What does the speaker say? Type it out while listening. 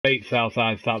Bait,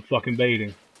 Southside. Stop fucking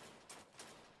baiting.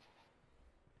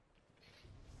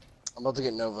 I'm about to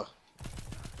get Nova.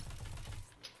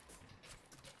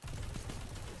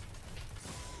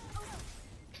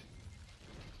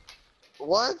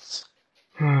 What?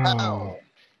 Ow!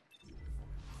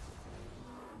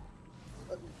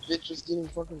 That bitch was getting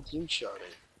fucking team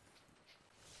shotted.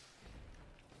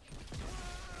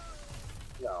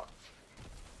 No.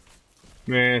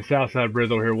 Man, Southside Briz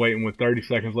over here waiting with 30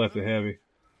 seconds left of heavy.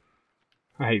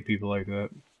 I hate people like that.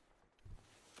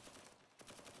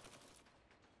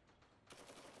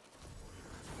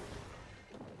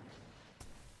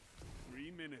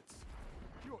 Minutes.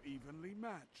 You're evenly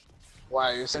matched. Wow,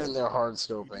 you're sitting there hard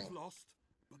scoping. Lost,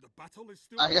 but the battle is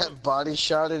still I got body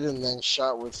shotted and then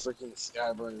shot with freaking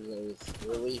Skyburner.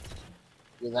 Really?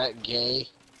 You're that gay?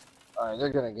 Alright, they're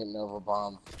gonna get Nova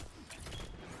bombed.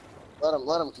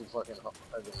 Let them keep fucking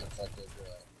hugging the fuck they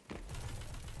do.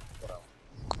 Wow.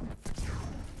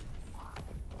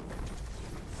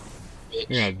 Bitch.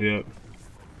 Yeah, dip.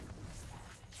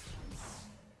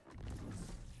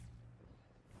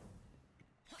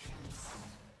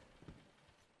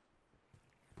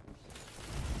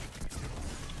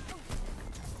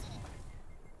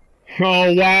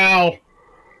 Oh, wow.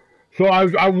 So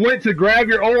I went to grab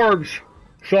your orbs.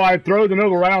 So I throw the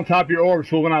Nova right on top of your orbs.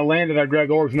 So when I landed, I grabbed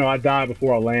the orbs. No, I die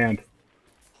before I land.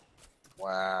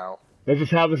 Wow. That's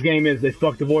just how this game is. They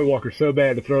fuck the Void Walker so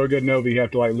bad. To throw a good Nova, you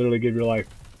have to like literally give your life.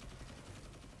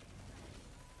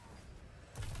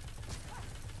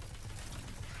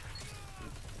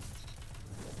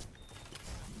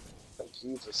 Thank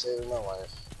you for saving my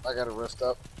life. I got a rift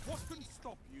up. What can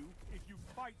stop you if you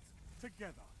fight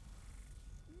together?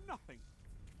 Nothing.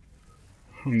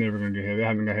 I'm never gonna get heavy. I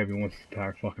haven't got heavy once this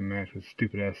entire fucking match with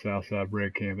stupid ass Southside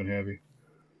bread camping heavy.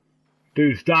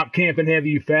 Dude, stop camping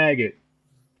heavy, you faggot.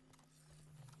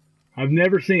 I've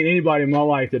never seen anybody in my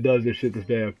life that does this shit this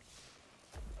bad.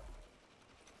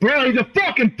 Bro, he's a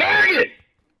fucking faggot!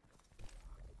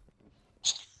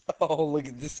 Oh, look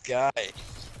at this guy.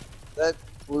 That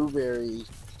blueberry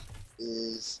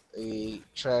is a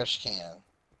trash can.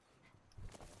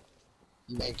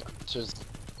 You make just.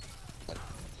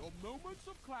 Moments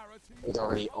of clarity. They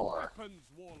already are. Weapons,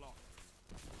 Warlock.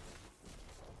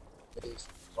 It's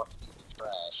fucking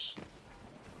trash.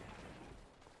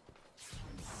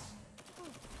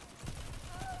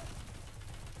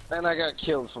 And I got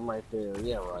killed from right there.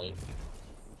 Yeah, right.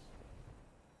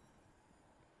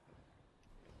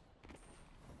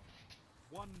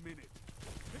 One minute.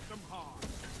 Hit them hard.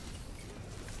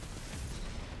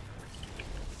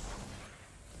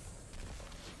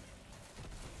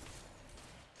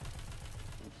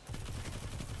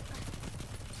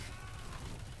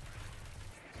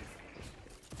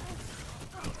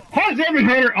 How does every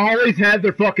hunter always have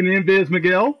their fucking invis,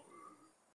 Miguel?